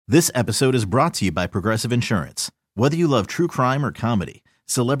This episode is brought to you by Progressive Insurance. Whether you love true crime or comedy,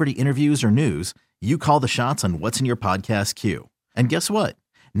 celebrity interviews or news, you call the shots on what's in your podcast queue. And guess what?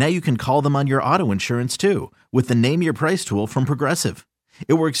 Now you can call them on your auto insurance too with the Name Your Price tool from Progressive.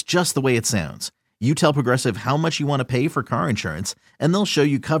 It works just the way it sounds. You tell Progressive how much you want to pay for car insurance, and they'll show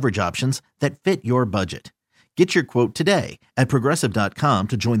you coverage options that fit your budget. Get your quote today at Progressive.com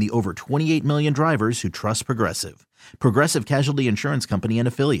to join the over 28 million drivers who trust Progressive. Progressive Casualty Insurance Company and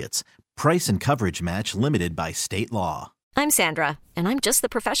Affiliates. Price and coverage match limited by state law. I'm Sandra, and I'm just the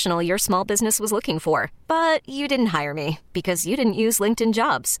professional your small business was looking for. But you didn't hire me because you didn't use LinkedIn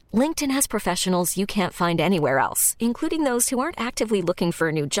Jobs. LinkedIn has professionals you can't find anywhere else, including those who aren't actively looking for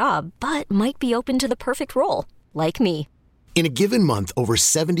a new job, but might be open to the perfect role, like me. In a given month, over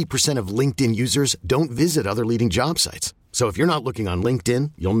 70% of LinkedIn users don't visit other leading job sites. So if you're not looking on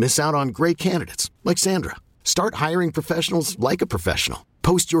LinkedIn, you'll miss out on great candidates like Sandra. Start hiring professionals like a professional.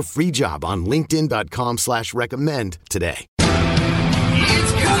 Post your free job on linkedin.com/recommend today.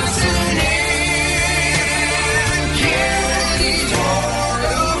 It's Carson and Kennedy's War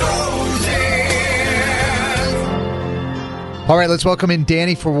of Roses. All right, let's welcome in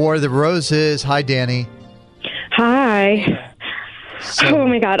Danny for War of the Roses. Hi, Danny. Hi. Oh,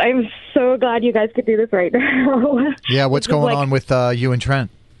 my God. I'm so glad you guys could do this right now. Yeah, what's going on with you and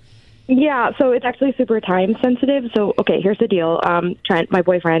Trent? Yeah, so it's actually super time sensitive. So, okay, here's the deal. Trent, my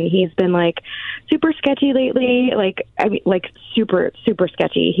boyfriend, he's been super sketchy lately. Super, super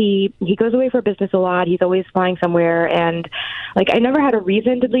sketchy. He goes away for business a lot. He's always flying somewhere. And I never had a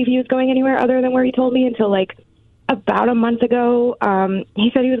reason to believe he was going anywhere other than where he told me until about a month ago.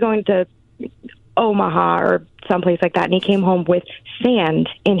 He said he was going to Omaha or someplace like that. And he came home with sand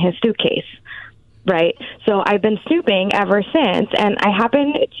in his suitcase. Right. So I've been snooping ever since, and I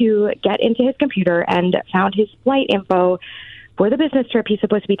happened to get into his computer and found his flight info for the business trip he's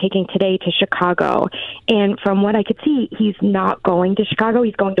supposed to be taking today to Chicago. And from what I could see, he's not going to Chicago.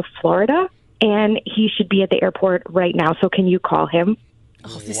 He's going to Florida, and he should be at the airport right now. So can you call him?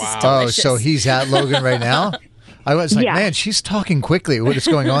 Oh, this is delicious. So he's at Logan right now? I was like, man, she's talking quickly. What is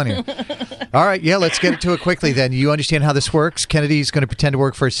going on here? All right, yeah, let's get to it quickly then. You understand how this works? Kennedy's going to pretend to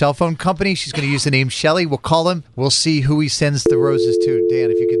work for a cell phone company. She's going to use the name Shelly. We'll call him. We'll see who he sends the roses to. Dan,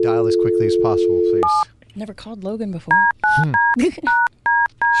 if you could dial as quickly as possible, please. Never called Logan before.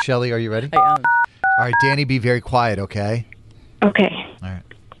 Shelly, are you ready? I am. All right, Danny, be very quiet, okay? Okay. All right.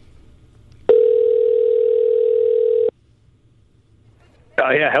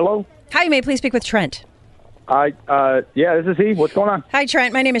 Yeah, hello? Hi, may I please speak with Trent? Yeah, this is he. What's going on? Hi,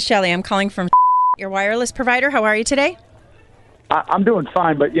 Trent. My name is Shelly. I'm calling from your wireless provider. How are you today? I'm doing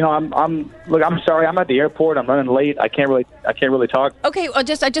fine, but I'm sorry. I'm at the airport. I'm running late. I can't really talk. Okay, well, I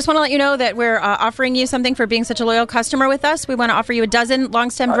just want to let you know that we're offering you something for being such a loyal customer with us. We want to offer you a dozen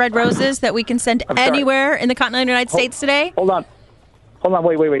long-stemmed red roses that we can send anywhere in the continental United States today. Hold on.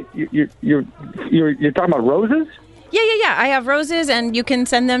 Wait. You're talking about roses? Yeah. I have roses, and you can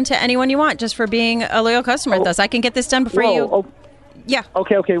send them to anyone you want just for being a loyal customer with us. I can get this done before you. Oh. Yeah.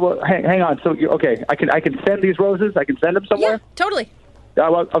 Okay. Well, hang on. So, I can send these roses. I can send them somewhere. Yeah, totally.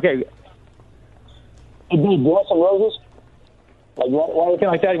 Okay. You want some roses? Anything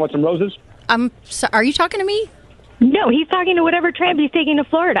like that? You want some roses? So are you talking to me? No, he's talking to whatever tramp he's taking to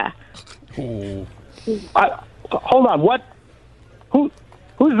Florida. Hold on. What? Who's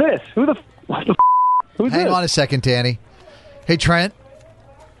this? What the who's Hang this? on a second, Danny. Hey, Trent.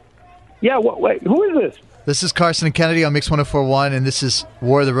 Yeah, wait, who is this? This is Carson and Kennedy on Mix 104.1, and this is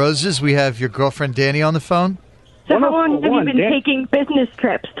War of the Roses. We have your girlfriend, Danny, on the phone. So how long have you been taking business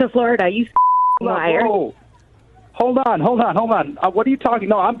trips to Florida, you liar? Oh, hold on. What are you talking?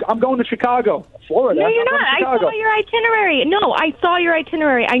 No, I'm going to Chicago, Florida. No, you're not. I saw your itinerary. No, I saw your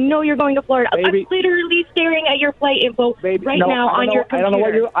itinerary. I know you're going to Florida. Baby. I'm literally staring at your flight info now on your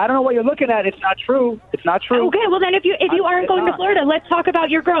computer. I don't know what you're looking at. It's not true. Okay, well then, if you aren't going to Florida, let's talk about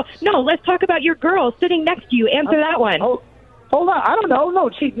your girl. No, let's talk about your girl sitting next to you. Answer that one. Hold on. I don't know.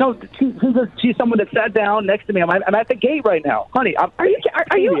 No, she's someone that sat down next to me. I'm at the gate right now, honey. Are you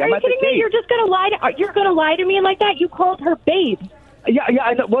kidding me? You're just gonna lie to me like that? You called her babe. Yeah.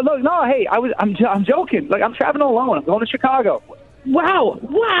 I know. Well, no. Hey, I'm joking. I'm traveling alone. I'm going to Chicago.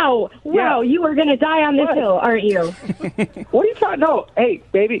 Wow. Yeah. You are gonna die on this hill, aren't you? What are you trying? No. Hey,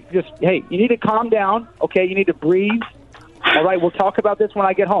 baby. You need to calm down. Okay. You need to breathe. All right. We'll talk about this when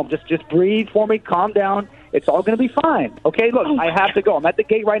I get home. Just breathe for me. Calm down. It's all going to be fine. Okay, look, I have to go. I'm at the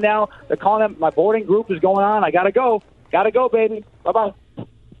gate right now. They're calling them. My boarding group is going on. I got to go. Baby. Bye-bye.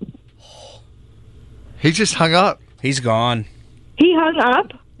 He just hung up. He's gone. He hung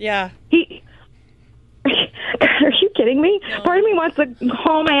up? Yeah. God, are you kidding me? Part of me wants to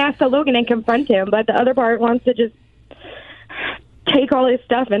haul my ass to Logan and confront him, but the other part wants to just take all his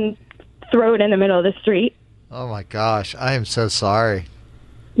stuff and throw it in the middle of the street. Oh my gosh, I am so sorry.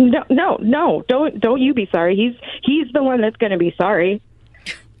 No, don't you be sorry. He's the one that's going to be sorry.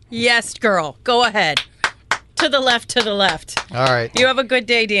 Yes, girl. Go ahead. To the left. All right. You have a good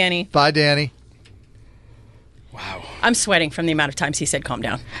day, Danny. Bye, Danny. Wow. I'm sweating from the amount of times he said calm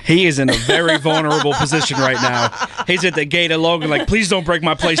down. He is in a very vulnerable position right now. He's at the gate of Logan like, please don't break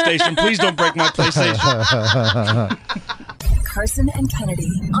my PlayStation. Please don't break my PlayStation. Carson and Kennedy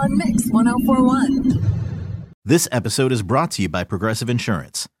on Mix 104.1. This episode is brought to you by Progressive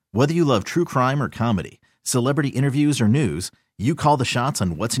Insurance. Whether you love true crime or comedy, celebrity interviews or news, you call the shots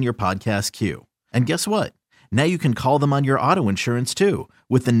on what's in your podcast queue. And guess what? Now you can call them on your auto insurance too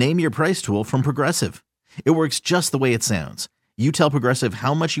with the Name Your Price tool from Progressive. It works just the way it sounds. You tell Progressive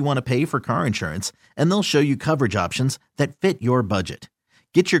how much you want to pay for car insurance, and they'll show you coverage options that fit your budget.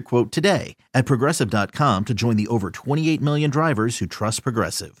 Get your quote today at Progressive.com to join the over 28 million drivers who trust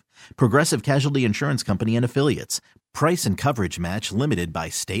Progressive. Progressive Casualty Insurance Company and Affiliates. Price and coverage match limited by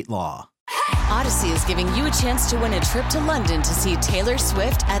state law. Odyssey is giving you a chance to win a trip to London to see Taylor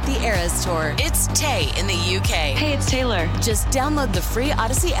Swift at the Eras Tour. It's Tay in the UK. Hey, it's Taylor. Just download the free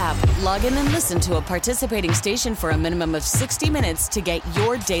Odyssey app, log in and listen to a participating station for a minimum of 60 minutes to get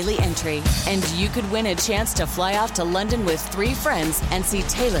your daily entry. And you could win a chance to fly off to London with 3 friends and see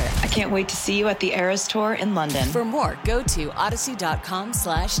Taylor. I can't wait to see you at the Eras Tour in London. For more, go to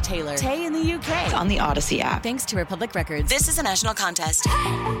odyssey.com/Taylor. Tay in the UK. On the Odyssey app. Thanks to Republic Records. This is a national contest.